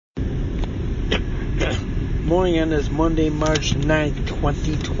morning on this Monday, March 9th,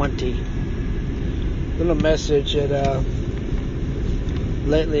 2020. Little message that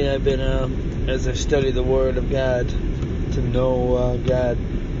lately I've been, as I study the Word of God, to know God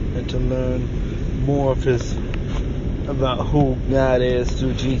and to learn more of about who God is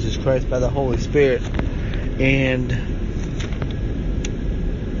through Jesus Christ by the Holy Spirit, and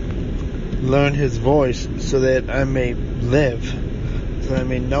learn His voice so that I may live, so that I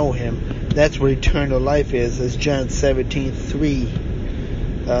may know Him. That's what eternal life is, as John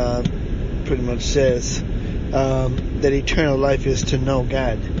 17:3 pretty much says, that eternal life is to know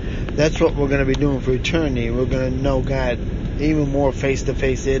God. That's what we're going to be doing for eternity. We're going to know God even more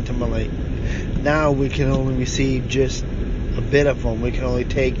face-to-face intimately. Now we can only receive just a bit of Him. We can only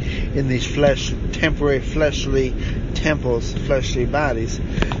take in these temporary fleshly temples, fleshly bodies.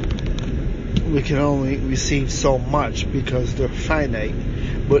 We can only receive so much because they're finite.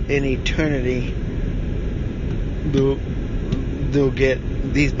 But in eternity,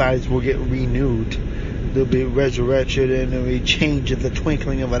 these bodies will get renewed. They'll be resurrected and they'll be changed at the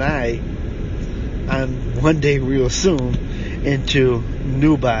twinkling of an eye, and one day real soon, into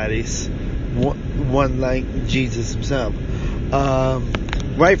new bodies, one like Jesus Himself.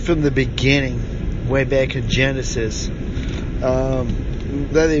 Right from the beginning, way back in Genesis, that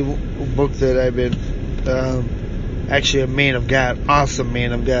book that I've been, actually a man of God, awesome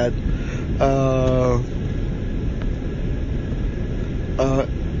man of God,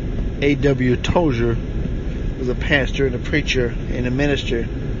 A.W. Tozer was a pastor and a preacher and a minister.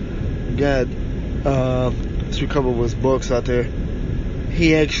 God, through a couple of his books out there,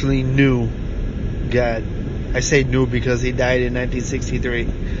 he actually knew God. I say knew because he died in 1963.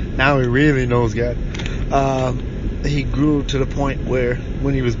 Now he really knows God. He grew to the point where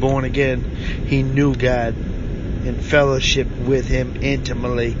when he was born again, he knew God and fellowship with Him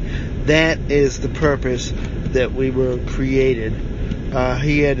intimately. That is the purpose that we were created.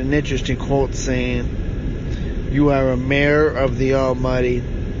 He had an interesting quote saying, "You are a mirror of the Almighty,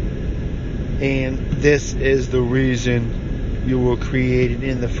 and this is the reason you were created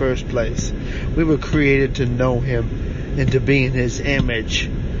in the first place." We were created to know Him and to be in His image.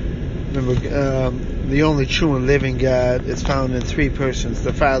 Remember, the only true and living God is found in three persons: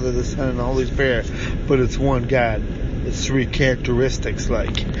 the Father, the Son, and the Holy Spirit. But it's one God. It's three characteristics,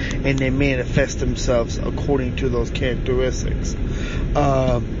 and they manifest themselves according to those characteristics.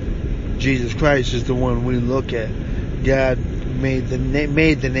 Jesus Christ is the one we look at. God made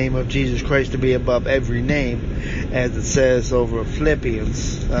the name of Jesus Christ to be above every name, as it says over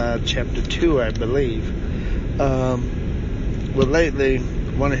Philippians chapter 2, I believe. But lately,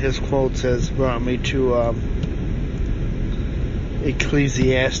 one of his quotes has brought me to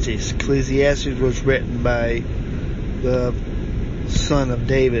Ecclesiastes. Ecclesiastes was written by the son of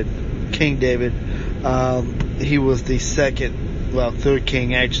David, King David. He was the third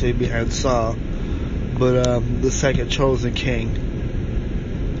king actually behind Saul, but the second chosen king.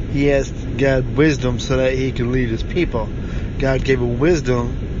 He asked God wisdom so that he could lead his people. God gave him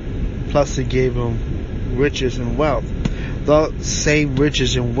wisdom, plus He gave him riches and wealth. The same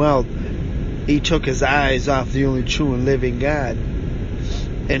riches and wealth, he took his eyes off the only true and living God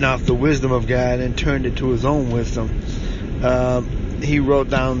and off the wisdom of God and turned it to his own wisdom. He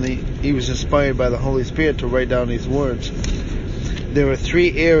was inspired by the Holy Spirit to write down these words. There are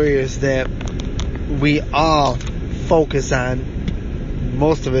three areas that we all focus on,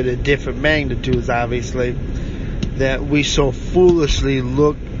 most of it at different magnitudes, obviously, that we so foolishly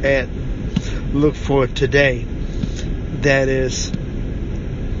look for today. That is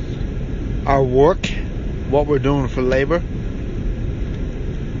our work, what we're doing for labor,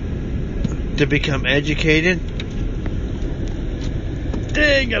 to become educated.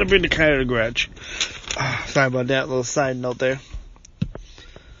 Dang, gotta bring the car to the garage. Sorry about that, little side note there.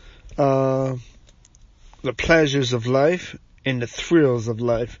 The pleasures of life and the thrills of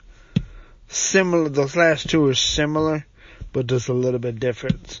life. Similar, those last two are similar, but just a little bit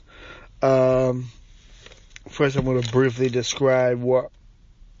different. First, I'm going to briefly describe what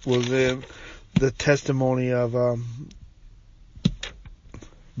was in the testimony of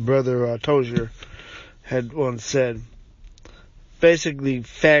Brother Tozer had once said. Basically,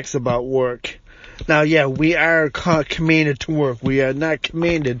 facts about work. Now, yeah, we are commanded to work. We are not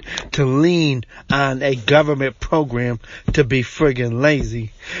commanded to lean on a government program to be friggin'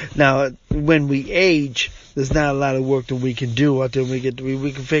 lazy. Now, when we age, there's not a lot of work that we can do until we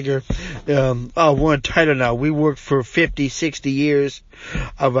can figure, we're entitled now. We worked for 50, 60 years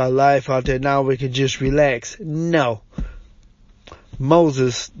of our life out there. Now we can just relax. No.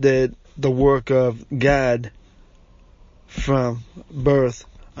 Moses did the work of God from birth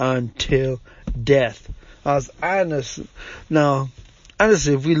until death. As honest. Now,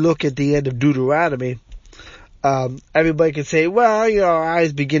 honestly, if we look at the end of Deuteronomy, everybody can say, well, our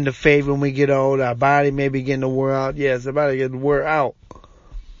eyes begin to fade when we get old. Our body may begin to wear out. Yes, the body can wear out.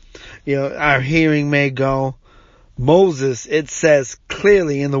 Our hearing may go. Moses, it says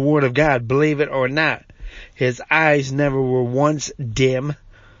clearly in the Word of God, believe it or not, his eyes never were once dim,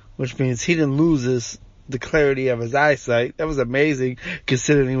 which means he didn't lose the clarity of his eyesight. That was amazing,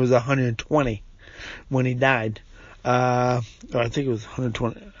 considering he was 120 when he died. I think it was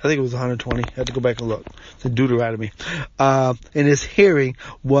 120. I think it was 120. I had to go back and look. It's in Deuteronomy. And his hearing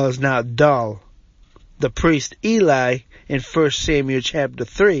was not dull. The priest Eli in 1 Samuel chapter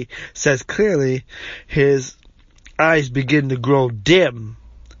 3 says clearly his eyes begin to grow dim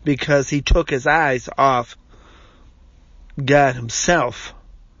because he took his eyes off God himself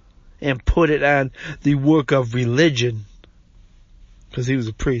and put it on the work of religion. Because he was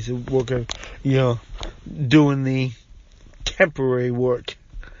a priest, working, doing the temporary work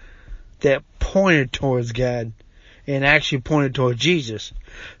that pointed towards God and actually pointed towards Jesus.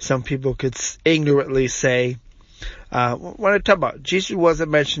 Some people could ignorantly say, what I talk about, Jesus wasn't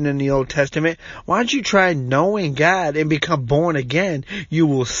mentioned in the Old Testament. Why don't you try knowing God and become born again? You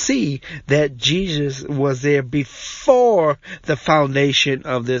will see that Jesus was there before the foundation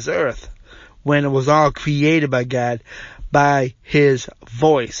of this earth, when it was all created by God, by his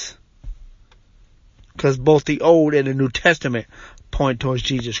voice. Because both the Old and the New Testament point towards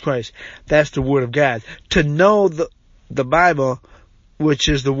Jesus Christ. That's the Word of God. To know the Bible, which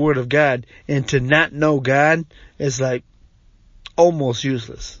is the Word of God, and to not know God is like almost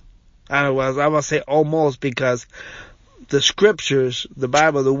useless. I will say almost, because the scriptures, the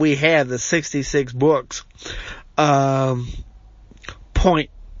Bible that we have, the 66 books,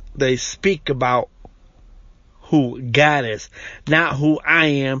 they speak about who God is, not who I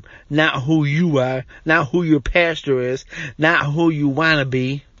am, not who you are, not who your pastor is, not who you want to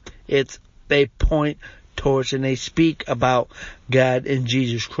be. They point towards and they speak about God and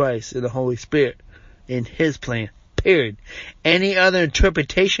Jesus Christ and the Holy Spirit in his plan, period. Any other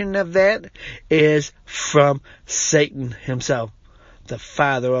interpretation of that is from Satan himself, the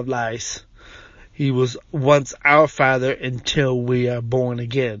father of lies. He was once our father until we are born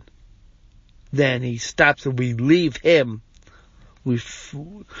again. Then he stops and we leave him. We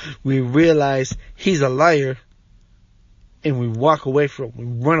realize he's a liar and we walk away from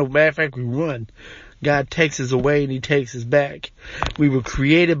him. We run. Matter of fact, we run. God takes us away and he takes us back. We were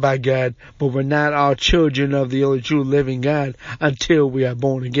created by God, but we're not all children of the only true living God until we are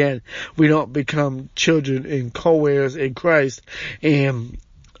born again. We don't become children and co-heirs in Christ, and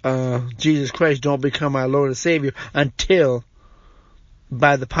Jesus Christ don't become our Lord and Savior until,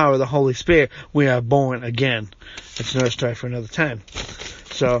 by the power of the Holy Spirit, we are born again. That's another story for another time.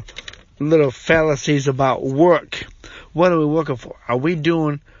 So, little fallacies about work. What are we working for? Are we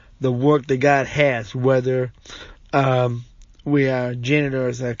doing the work that God has? Whether we are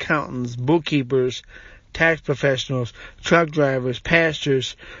janitors, accountants, bookkeepers, tax professionals, truck drivers,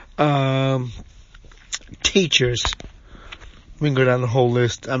 pastors, teachers. We can go down the whole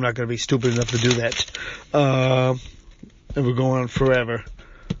list. I'm not going to be stupid enough to do that. And we're going on forever.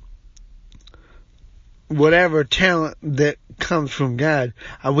 Whatever talent that comes from God,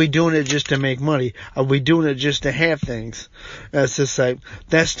 are we doing it just to make money? Are we doing it just to have things? That's just like,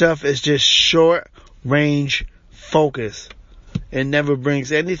 that stuff is just short range focus. It never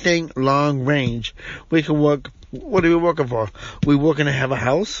brings anything long range. We can work, what are we working for? We working to have a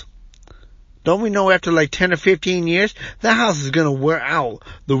house? Don't we know after like 10 or 15 years, the house is going to wear out.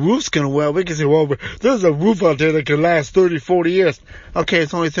 The roof's going to wear out. We can say, well, there's a roof out there that can last 30, 40 years. Okay,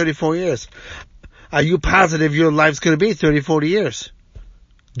 it's only 34 years. Are you positive your life's going to be 30, 40 years?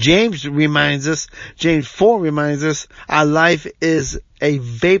 James 4 reminds us, our life is a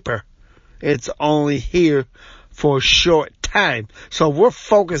vapor. It's only here for a short time. So we're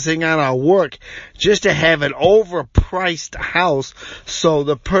focusing on our work just to have an overpriced house so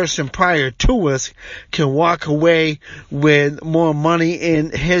the person prior to us can walk away with more money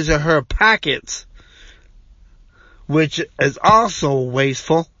in his or her pockets, which is also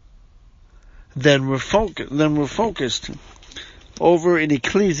wasteful. Then we're focused. Over in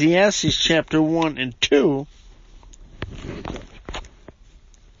Ecclesiastes chapter 1 and 2,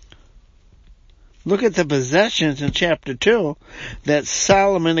 look at the possessions in chapter 2 that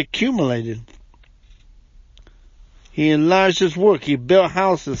Solomon accumulated. He enlarged his work. He built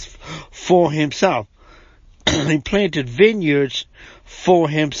houses for himself. He planted vineyards for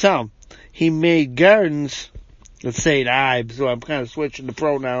himself. He made gardens. Let's say it I, so I'm kind of switching the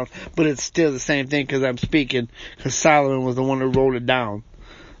pronoun, but it's still the same thing because I'm speaking, because Solomon was the one who wrote it down.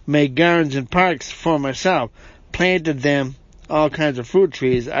 made gardens and parks for myself, planted them all kinds of fruit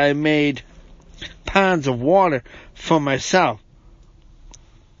trees. I made ponds of water for myself.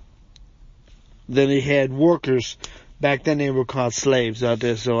 Then he had workers. Back then they were called slaves out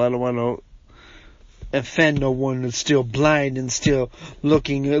there, so I don't want to offend no one that's still blind and still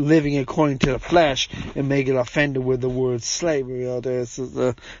living according to the flesh and make it offended with the word slavery out there. It's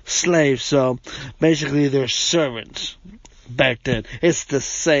a slave, so basically they're servants back then. It's the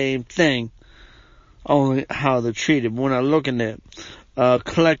same thing, only how they're treated. We're not looking at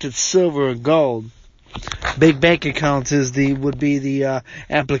collected silver and gold. Big bank accounts would be the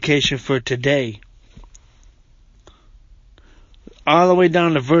application for today. All the way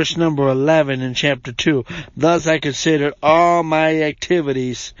down to verse number 11 in chapter 2. Thus I considered all my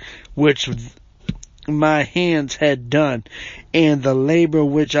activities which my hands had done, and the labor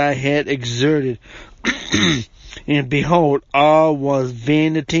which I had exerted. And behold, all was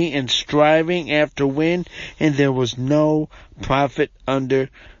vanity and striving after wind, and there was no profit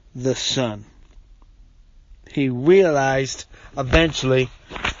under the sun. He realized eventually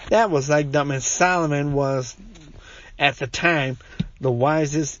that was like dumb. And Solomon was, at the time, the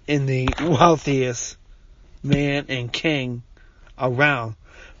wisest and the wealthiest man and king around.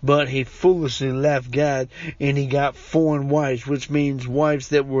 But he foolishly left God and he got foreign wives, which means wives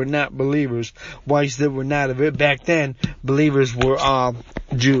that were not believers, wives that were not of it. Back then, believers were all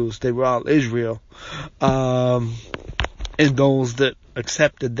Jews. They were all Israel. And those that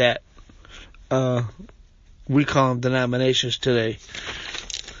accepted that, we call them denominations today.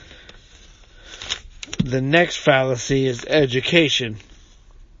 The next fallacy is education.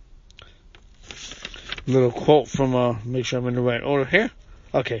 Little quote from, make sure I'm in the right order here.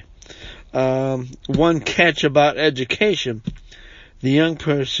 Okay. One catch about education. The young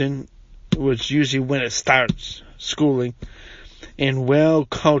person, which usually when it starts schooling, and well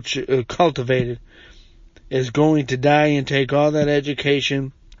cultivated, is going to die and take all that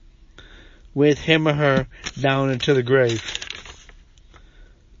education with him or her down into the grave.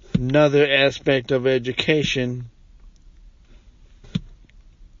 Another aspect of education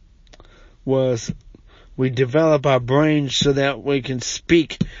was we develop our brains so that we can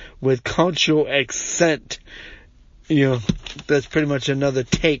speak with cultural accent. You know, that's pretty much another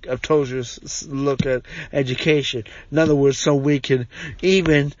take of Tozer's look at education. In other words, so we can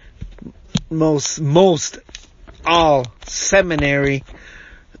even most all seminary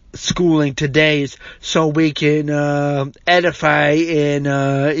schooling today is so we can edify and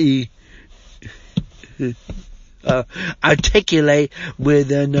articulate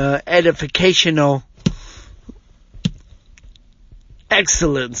with an edificational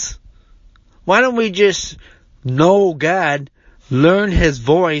excellence. Why don't we just know God, learn His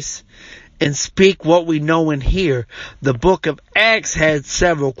voice, and speak what we know and hear? The book of Acts had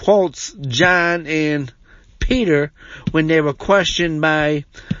several quotes. John and Peter, when they were questioned by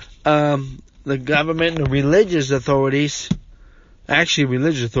the government and the religious authorities, they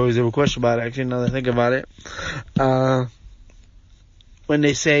were questioned about it, actually, now that I think about it, when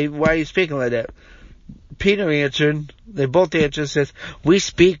they say, why are you speaking like that? Peter answered, they both answered, says, we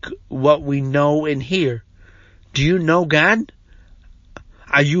speak what we know and hear. Do you know God?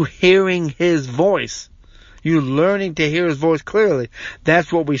 Are you hearing His voice? You learning to hear His voice clearly.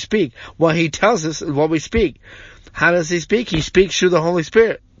 That's what we speak. Well, He tells us what we speak. How does He speak? He speaks through the Holy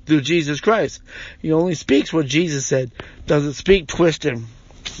Spirit, through Jesus Christ. He only speaks what Jesus said. Doesn't speak twisted.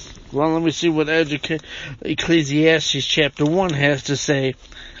 Well, let me see what Ecclesiastes chapter 1 has to say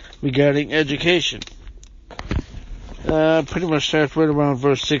regarding education. Pretty much starts right around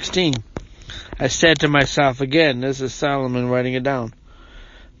verse 16. I said to myself again, this is Solomon writing it down,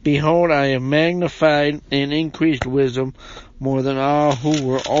 behold, I have magnified and increased wisdom more than all who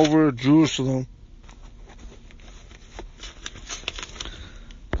were over Jerusalem.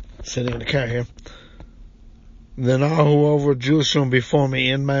 Sitting in the car here. Than all who were over Jerusalem before me.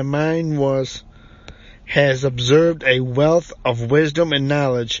 And my mind has observed a wealth of wisdom and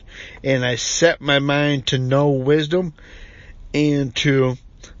knowledge. And I set my mind to know wisdom and to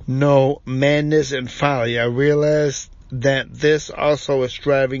know madness and folly. I realized that this also is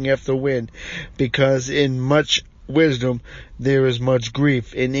striving after wind, because in much wisdom there is much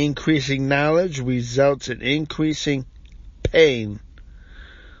grief. In increasing knowledge results in increasing pain.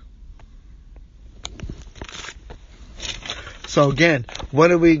 So again,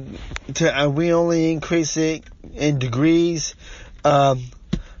 what are we only increasing in degrees,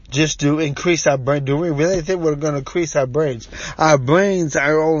 just to increase our brain? Do we really think we're going to increase our brains? Our brains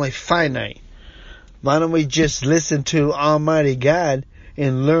are only finite. Why don't we just listen to Almighty God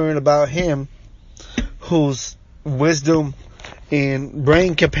and learn about Him, whose wisdom And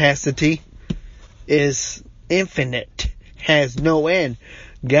brain capacity is infinite, has no end.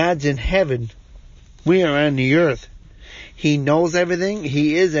 God's in heaven. We are on the earth. He knows everything.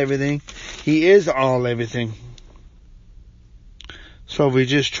 He is everything. He is all everything. So we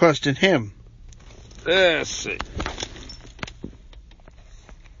just trust in Him. Let's see.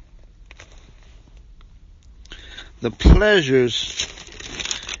 The pleasures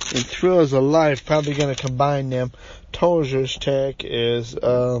and thrills of life, probably going to combine them. Tozer's tech is,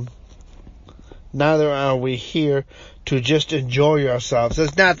 neither are we here to just enjoy ourselves.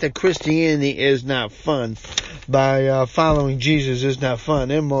 It's not that Christianity is not fun. By following Jesus is not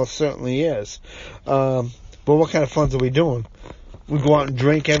fun. It most certainly is. But what kind of fun are we doing? We go out and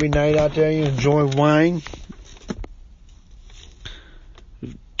drink every night out there. You enjoy wine.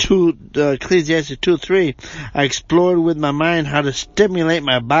 Ecclesiastes 2:3. I explored with my mind how to stimulate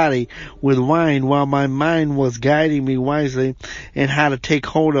my body with wine while my mind was guiding me wisely, and how to take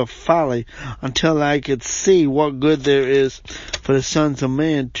hold of folly until I could see what good there is for the sons of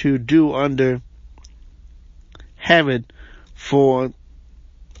men to do under heaven for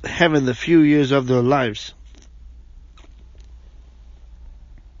heaven the few years of their lives.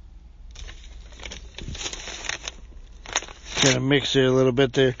 Kind of mix it a little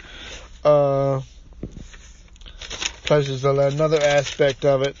bit there. Pleasures are another aspect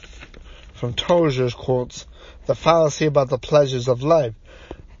of it. From Tozer's quotes, the fallacy about the pleasures of life.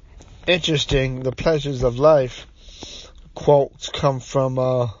 Interesting, the pleasures of life quotes come from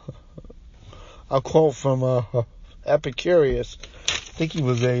a quote from Epicurus. I think he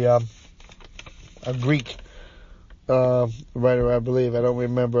was a Greek writer, I believe. I don't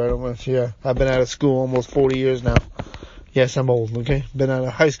remember. I've been out of school almost 40 years now. Yes, I'm old, okay? Been out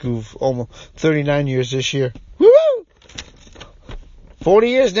of high school for almost 39 years this year. Woo! 40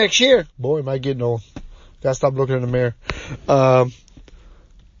 years next year. Boy, am I getting old. Gotta stop looking in the mirror.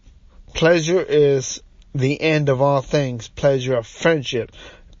 Pleasure is the end of all things. Pleasure of friendship.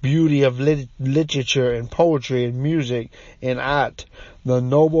 Beauty of literature and poetry and music and art. The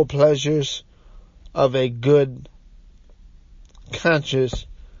noble pleasures of a good conscience.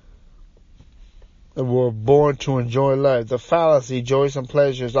 Were born to enjoy life. The fallacy, joys and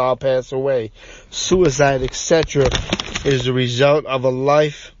pleasures all pass away. Suicide, etc. is the result of a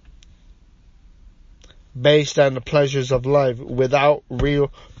life based on the pleasures of life without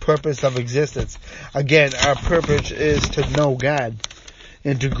real purpose of existence. Again, our purpose is to know God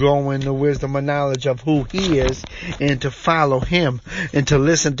and to grow in the wisdom and knowledge of who He is, and to follow Him and to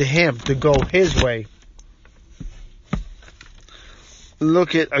listen to Him, to go His way.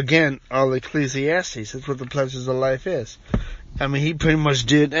 Look at, again, all Ecclesiastes. That's what the pleasures of life is. I mean, he pretty much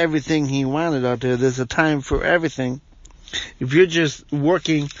did everything he wanted out there. There's a time for everything. If you're just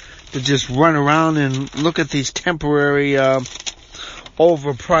working to just run around and look at these temporary,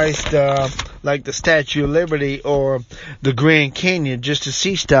 overpriced, like the Statue of Liberty or the Grand Canyon, just to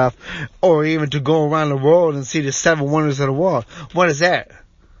see stuff, or even to go around the world and see the 7 wonders of the world, what is that?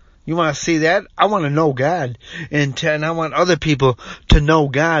 You want to see that? I want to know God. And I want other people to know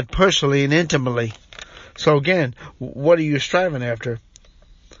God personally and intimately. So again, what are you striving after?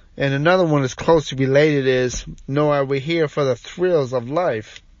 And another one that's closely related is, no, are we here for the thrills of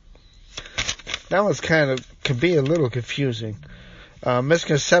life? That one's can be a little confusing.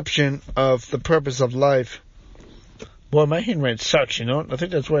 Misconception of the purpose of life. Boy, my handwriting sucks, you know. I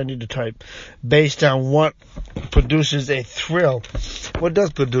think that's where I need to type. Based on what produces a thrill. What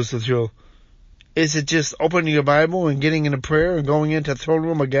does produce a thrill? Is it just opening your Bible and getting into prayer and going into the throne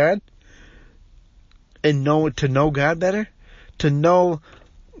room of God? And to know God better? To know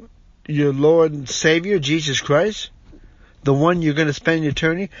your Lord and Savior, Jesus Christ? The one you're going to spend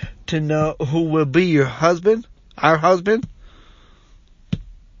eternity? To know who will be your husband? Our husband?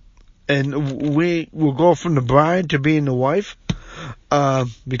 And we will go from the bride to being the wife.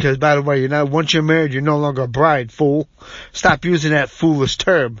 Because, by the way, once you're married, you're no longer a bride, fool. Stop using that foolish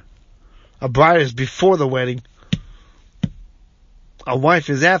term. A bride is before the wedding. A wife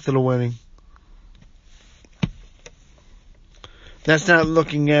is after the wedding. That's not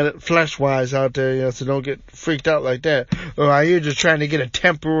looking at it flesh-wise out there, so don't get freaked out like that. Or are you just trying to get a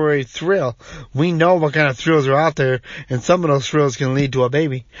temporary thrill? We know what kind of thrills are out there, and some of those thrills can lead to a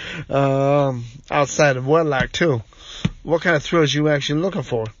baby. Outside of wedlock, too. What kind of thrills are you actually looking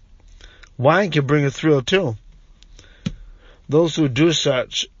for? Wine can bring a thrill, too. Those who do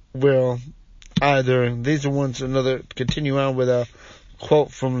such will either, these are ones, continue on with a quote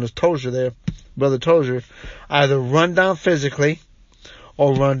from the Tozer there, Brother Tozer, either run down physically,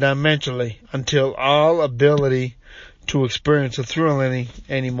 or run down mentally, until all ability to experience a thrill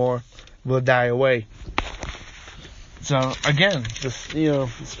anymore will die away. So again, the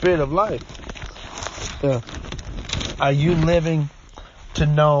spirit of life. Are you living to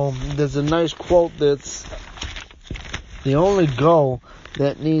know? There's a nice quote that's the only goal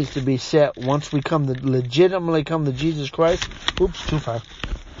that needs to be set once we legitimately come to Jesus Christ. Oops, too far.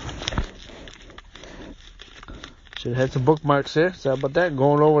 Should have had some bookmarks there. Sorry about that.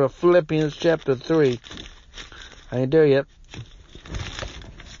 Going over to Philippians chapter 3. I ain't there yet.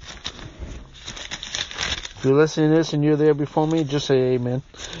 If you're listening to this and you're there before me, just say amen.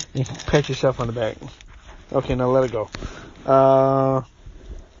 You can pat yourself on the back. Okay, now let it go.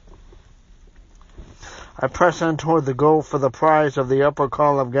 I press on toward the goal for the prize of the upper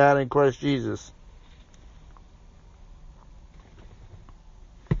call of God in Christ Jesus.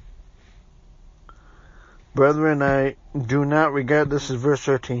 Brethren, I do not regard, this is verse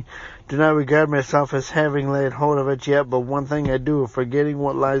 13, do not regard myself as having laid hold of it yet, but one thing I do, forgetting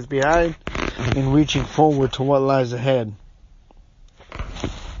what lies behind and reaching forward to what lies ahead.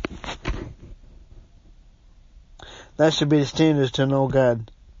 That should be the standards to know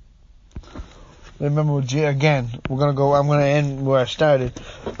God. Remember, again, I'm going to end where I started.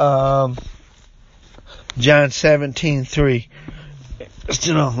 John 17:3.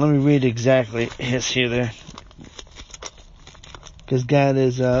 Let me read exactly his here there. Because God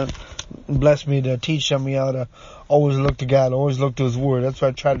has blessed me to teach some of y'all to always look to God, always look to His Word. That's what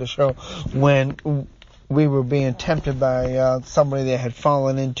I tried to show when we were being tempted by somebody that had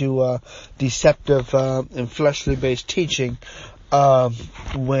fallen into deceptive and fleshly based teaching.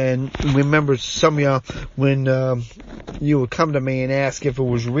 When remember some of y'all, when you would come to me and ask if it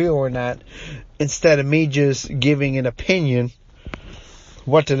was real or not, instead of me just giving an opinion,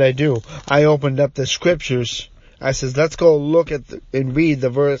 what did I do? I opened up the scriptures. I says, let's go look at and read the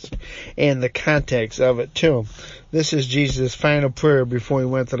verse and the context of it too. This is Jesus' final prayer before He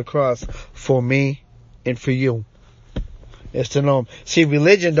went to the cross for me and for you. Is to know Him. See,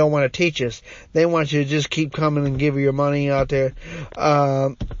 religion don't want to teach us. They want you to just keep coming and give your money out there.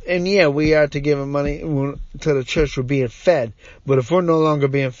 And yeah, we are to give money to the church for being fed. But if we're no longer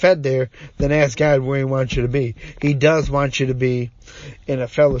being fed there, then ask God where He wants you to be. He does want you to be in a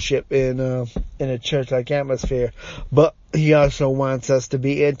fellowship, in a church-like atmosphere. But He also wants us to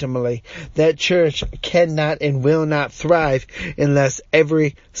be intimately. That church cannot and will not thrive unless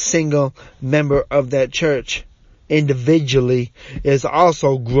every single member of that church individually is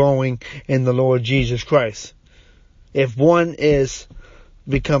also growing in the Lord Jesus Christ. If one of us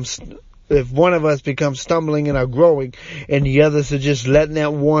becomes stumbling and are growing, and the others are just letting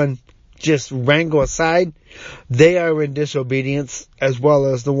that one just wrangle aside, they are in disobedience as well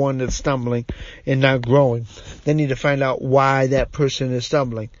as the one that's stumbling and not growing. They need to find out why that person is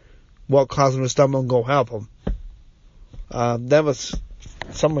stumbling, what caused them to stumble, and go help them.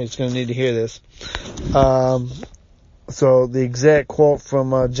 Somebody's going to need to hear this. So the exact quote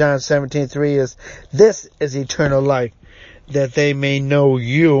from John 17:3 is, "This is eternal life, that they may know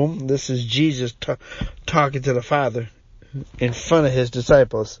you." This is Jesus talking to the Father in front of His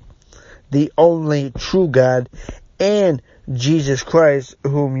disciples. "The only true God, and Jesus Christ,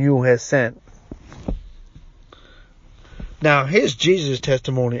 whom you have sent." Now, here's Jesus'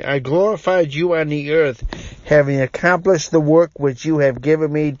 testimony. "I glorified you on the earth, having accomplished the work which you have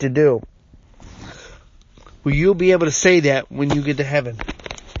given me to do." Will you be able to say that when you get to heaven?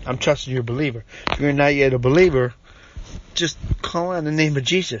 I'm trusting you're a believer. If you're not yet a believer, just call on the name of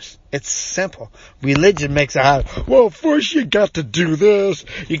Jesus. It's simple. Religion makes it hard. Well, first you got to do this.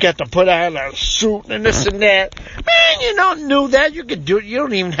 You got to put on a suit and this and that. Man, you don't do that. You can do it. You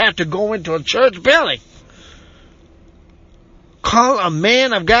don't even have to go into a church building. Call a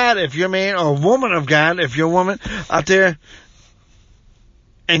man of God if you're a man, or a woman of God if you're a woman, out there,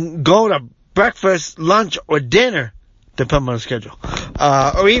 and go to breakfast, lunch, or dinner, depending on the schedule,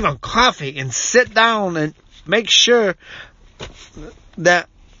 or even coffee, and sit down and make sure that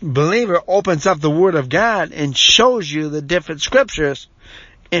believer opens up the Word of God and shows you the different scriptures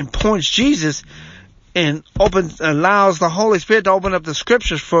and points Jesus and allows the Holy Spirit to open up the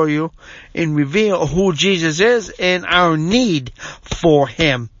scriptures for you and reveal who Jesus is and our need for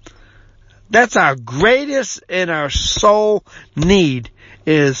Him. That's our greatest and our sole need,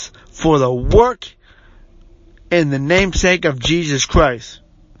 is for the work in the namesake of Jesus Christ.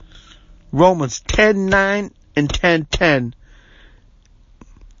 Romans 10:9 and 10:10.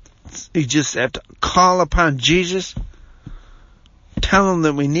 You just have to call upon Jesus, tell Him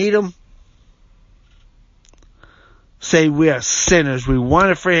that we need Him, say we are sinners, we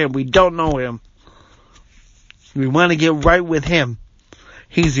want it for Him, we don't know Him, we want to get right with Him.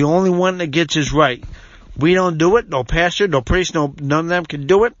 He's the only one that gets us right. We don't do it. No pastor, no priest, none of them can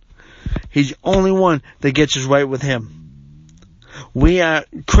do it. He's the only one that gets us right with Him. We are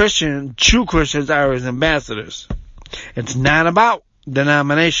true Christians are His ambassadors. It's not about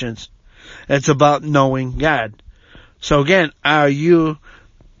denominations. It's about knowing God. So again, are you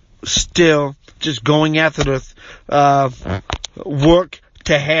still just going after the work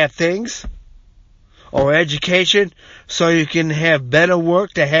to have things? Or education so you can have better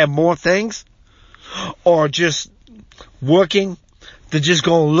work to have more things? Or just working to just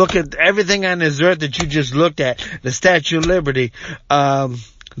go look at everything on this earth that you just looked at? The Statue of Liberty,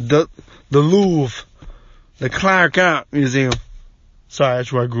 the Louvre, the Clark Art Museum. Sorry,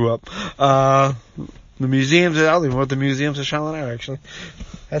 that's where I grew up. The museums, I don't even know what the museums of Charlotte are, actually.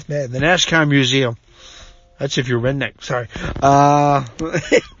 That's bad. The NASCAR Museum. That's if you're redneck. Sorry.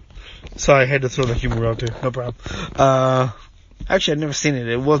 Sorry, I had to throw the humor out there. No problem. Actually, I've never seen it.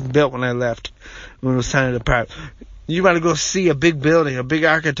 It wasn't built when I left. When it was time to depart. You gotta go see a big building, a big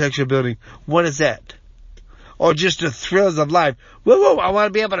architecture building. What is that? Or just the thrills of life. Whoa, I want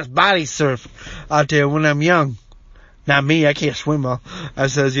to be able to body surf out there when I'm young. Not me, I can't swim well. I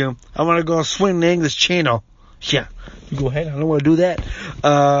says, I want to go swim the English Channel. Yeah, you go ahead, I don't want to do that.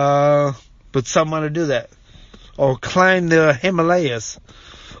 But some want to do that. Or climb the Himalayas.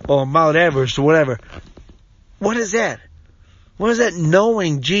 Or Mount Everest or whatever. What is that? What is that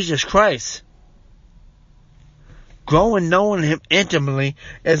knowing Jesus Christ? Growing knowing Him intimately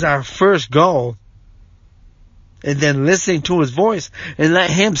is our first goal. And then listening to His voice and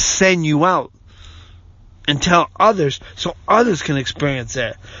let Him send you out. And tell others so others can experience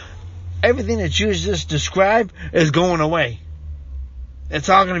that. Everything that you just described is going away. It's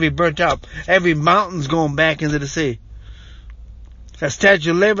all going to be burnt up. Every mountain's going back into the sea. That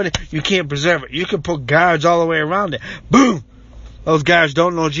Statue of Liberty, you can't preserve it. You can put guards all the way around it. Boom! Those guards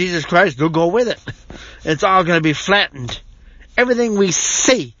don't know Jesus Christ, they'll go with it. It's all going to be flattened. Everything we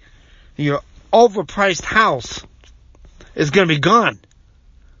see in your overpriced house is going to be gone.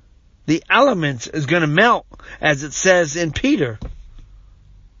 The elements is going to melt, as it says in Peter.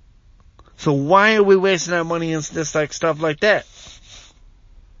 So why are we wasting our money on this stuff like that?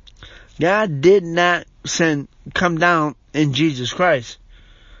 God did not come down in Jesus Christ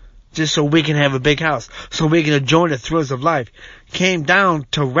just so we can have a big house, so we can enjoy the thrills of life. He came down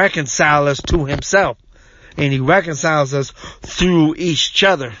to reconcile us to Himself, and He reconciles us through each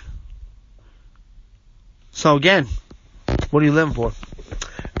other. So again, what are you living for?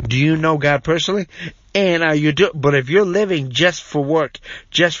 Do you know God personally? And are you but if you're living just for work,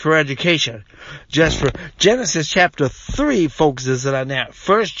 just for education, just for Genesis chapter 3 focuses on that.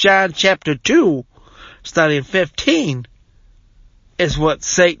 1 John chapter 2, starting 15, is what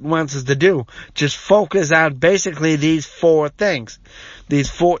Satan wants us to do. Just focus on basically these 4 things. These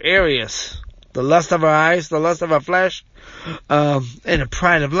 4 areas. The lust of our eyes, the lust of our flesh, and the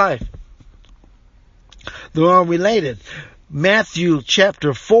pride of life. They're all related. Matthew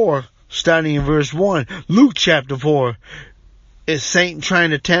chapter 4, starting in verse 1. Luke chapter 4 is Satan trying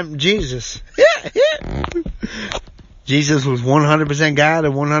to tempt Jesus. Jesus was 100% God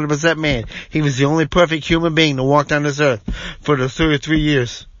and 100% man. He was the only perfect human being to walk on this earth for the 33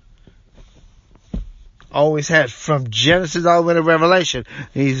 years. Always had, from Genesis all the way to Revelation.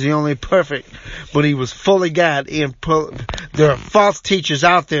 He's the only perfect, but He was fully God. And there are false teachers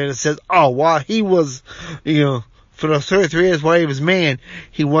out there that says, oh, while He was, for those 33 years while He was man,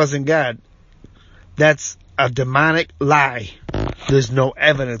 He wasn't God. That's a demonic lie. There's no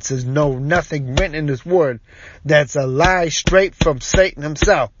evidence. There's nothing written in this word. That's a lie straight from Satan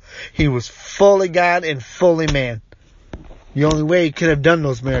himself. He was fully God and fully man. The only way He could have done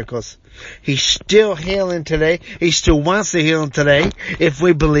those miracles. He's still healing today. He still wants to heal today if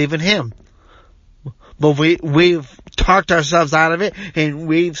we believe in Him. But we've talked ourselves out of it and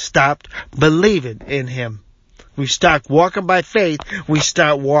we've stopped believing in Him. We stopped walking by faith. We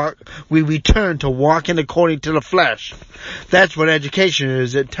return to walking according to the flesh. That's what education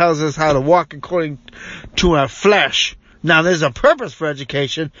is. It tells us how to walk according to our flesh. Now, there's a purpose for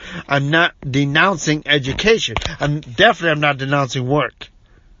education. I'm not denouncing education. I'm not denouncing work.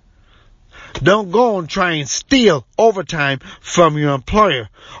 Don't go and try and steal overtime from your employer.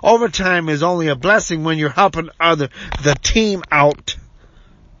 Overtime is only a blessing when you're helping the team out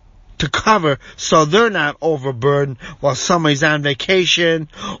to cover so they're not overburdened while somebody's on vacation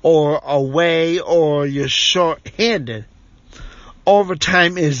or away or you're short-handed.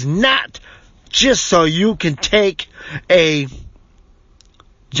 Overtime is not just so you can take a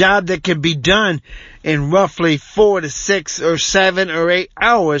job that can be done in roughly 4 to 6 or 7 or 8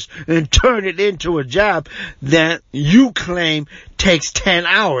 hours and turn it into a job that you claim takes 10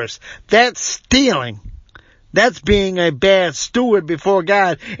 hours. That's stealing. That's being a bad steward before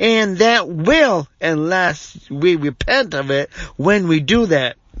God. And that will, unless we repent of it, when we do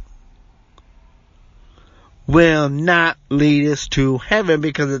that, will not lead us to heaven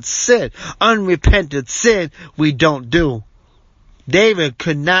because it's sin. Unrepented sin we don't do. David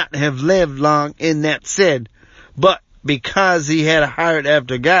could not have lived long in that sin, but because he had a heart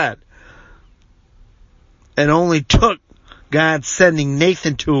after God, it only took God sending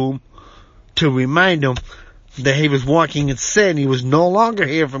Nathan to him to remind him that he was walking in sin. He was no longer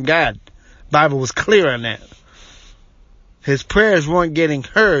hearing from God. The Bible was clear on that. His prayers weren't getting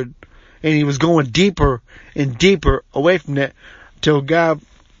heard, and he was going deeper and deeper away from that till God,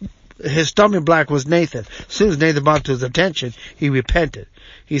 his stumbling block was Nathan. As soon as Nathan brought to his attention, he repented.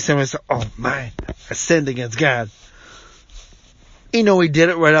 He said, oh man, I sinned against God. He did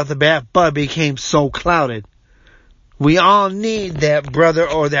it right off the bat, but it became so clouded. We all need that brother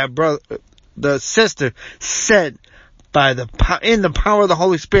or the sister sent in the power of the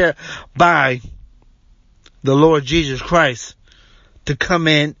Holy Spirit by the Lord Jesus Christ to come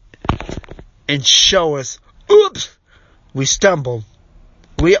in and show us, oops, we stumbled.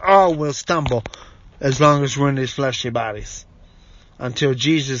 We all will stumble as long as we're in these fleshly bodies until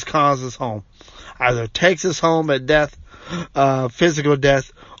Jesus calls us home. Either takes us home at death, physical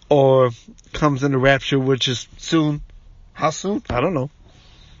death, or comes in the rapture, which is soon. How soon? I don't know.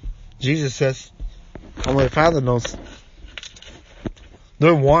 Jesus says, only the Father knows.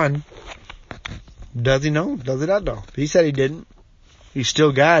 They're one. Does he know? Does he not know? He said he didn't. He's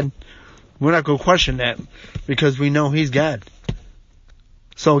still God. We're not going to question that because we know he's God.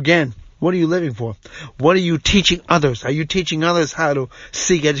 So again, what are you living for? What are you teaching others? Are you teaching others how to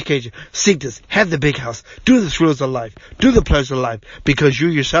seek education? Seek this. Have the big house. Do the thrills of life. Do the pleasure of life. Because you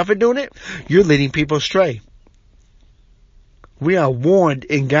yourself are doing it, you're leading people astray. We are warned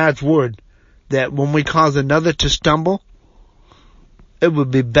in God's word that when we cause another to stumble, it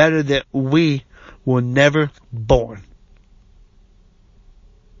would be better that we were never born.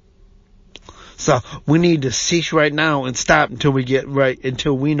 So we need to cease right now and stop until we get right,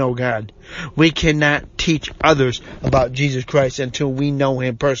 until we know God. We cannot teach others about Jesus Christ until we know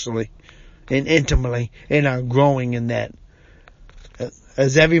him personally and intimately and are growing in that.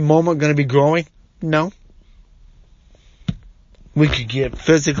 Is every moment going to be growing? No. We could get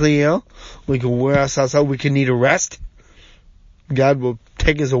physically ill. We could wear ourselves out. We could need a rest. God will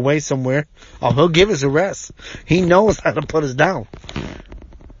take us away somewhere. Or he'll give us a rest. He knows how to put us down.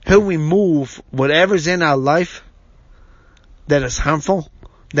 He'll remove whatever's in our life that is harmful,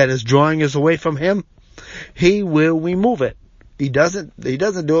 that is drawing us away from him. He will remove it. He doesn't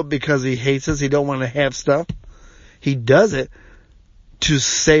do it because he hates us. He don't want to have stuff. He does it to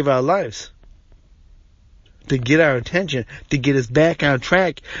save our lives. To get our attention, to get us back on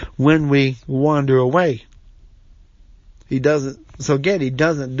track when we wander away. He doesn't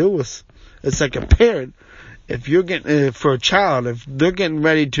do us. It's like a parent. If you're getting, for a child, if they're getting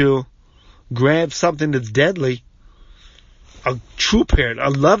ready to grab something that's deadly, a true parent, a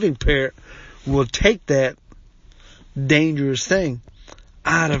loving parent, will take that dangerous thing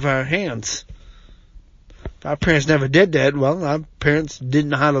out of our hands. If our parents never did that, well, our parents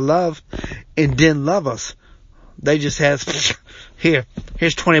didn't know how to love and didn't love us. They just had, here's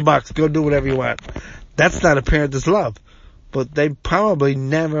 $20, go do whatever you want. That's not a parent that's love. But they probably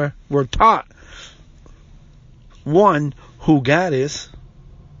never were taught, one, who God is,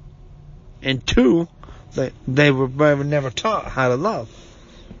 and two, they were never taught how to love.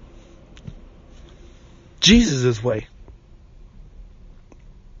 Jesus' way.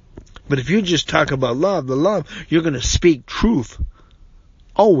 But if you just talk about love, you're going to speak truth.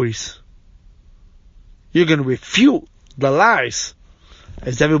 Always. You're going to refute the lies.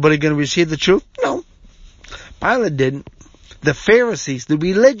 Is everybody going to receive the truth? No. Pilate didn't. The Pharisees, the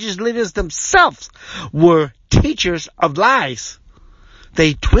religious leaders themselves, were teachers of lies.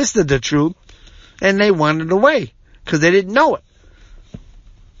 They twisted the truth and they wandered away because they didn't know it.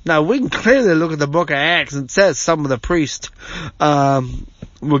 Now we can clearly look at the book of Acts and it says some of the priests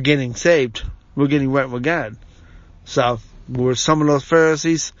were getting saved. Were getting right with God. So were some of those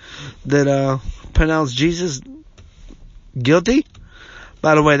Pharisees that pronounced Jesus guilty?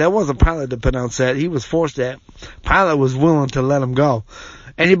 By the way, that wasn't Pilate that pronounced that. He was forced that. Pilate was willing to let him go.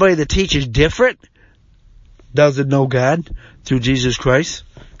 Anybody that teaches different doesn't know God through Jesus Christ,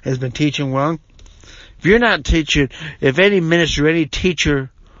 has been teaching wrong. If you're not teaching, if any minister, any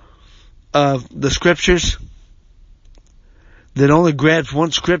teacher of the scriptures that only grabs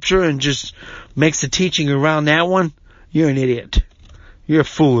one scripture and just makes the teaching around that one, you're an idiot. You're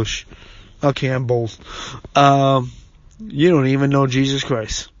foolish. Okay, I'm bold. You don't even know Jesus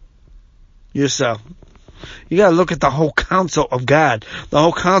Christ yourself. You gotta look at the whole counsel of God. The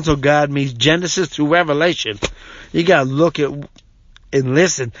whole counsel of God means Genesis through Revelation. You gotta look at and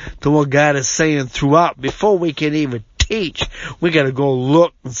listen to what God is saying throughout. Before we can even teach, we gotta go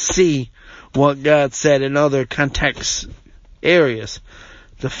look and see what God said in other context areas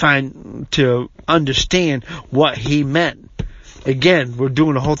to understand what He meant. Again, we're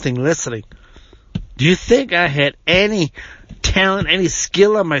doing the whole thing listening. Do you think I had any talent, any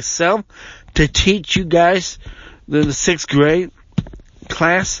skill on myself to teach you guys in the 6th grade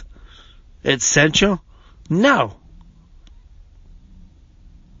class at Central? No.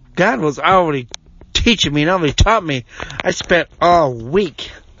 God was already teaching me and already taught me. I spent all week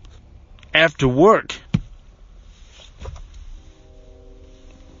after work,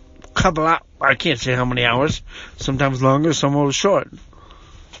 I can't say how many hours, sometimes longer, some were short.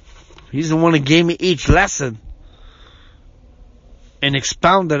 He's the one that gave me each lesson and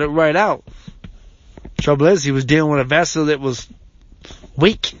expounded it right out. Trouble is, he was dealing with a vessel that was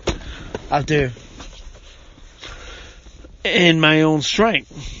weak out there in my own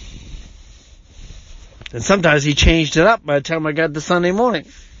strength. And sometimes he changed it up by the time I got to Sunday morning.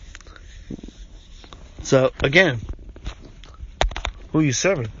 So, again, who are you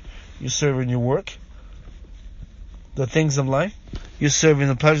serving? You serving your work? The things of life? You serving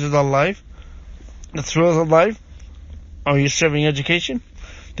the pleasures of life? The thrills of life? Are you serving education?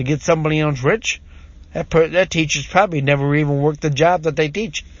 To get somebody else rich? That teacher's probably never even worked the job that they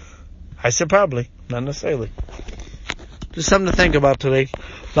teach. I said probably, not necessarily. Just something to think about today.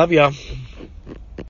 Love y'all.